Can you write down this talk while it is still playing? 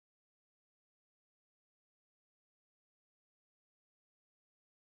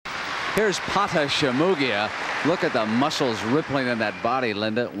Here's Pata Shamugia. Look at the muscles rippling in that body,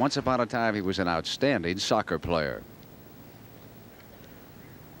 Linda. Once upon a time, he was an outstanding soccer player.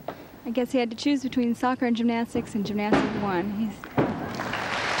 I guess he had to choose between soccer and gymnastics won. He's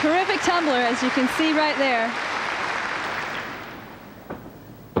a terrific tumbler, as you can see right there.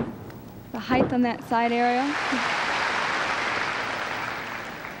 The height on that side aerial.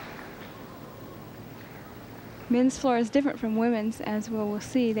 Men's floor is different from women's, as we'll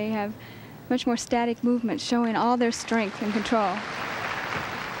see. They have much more static movement, showing all their strength and control.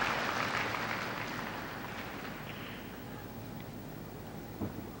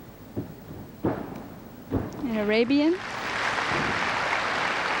 An Arabian.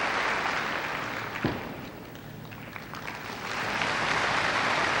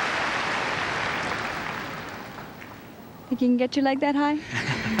 Think he can get your leg that high?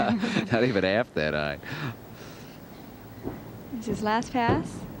 Not even half that high. This is his last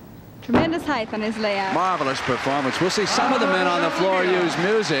pass. Tremendous height on his layout. Marvelous performance. We'll see some of the men on the floor use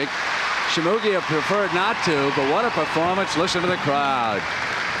music. Shamugia preferred not to, but what a performance. Listen to the crowd.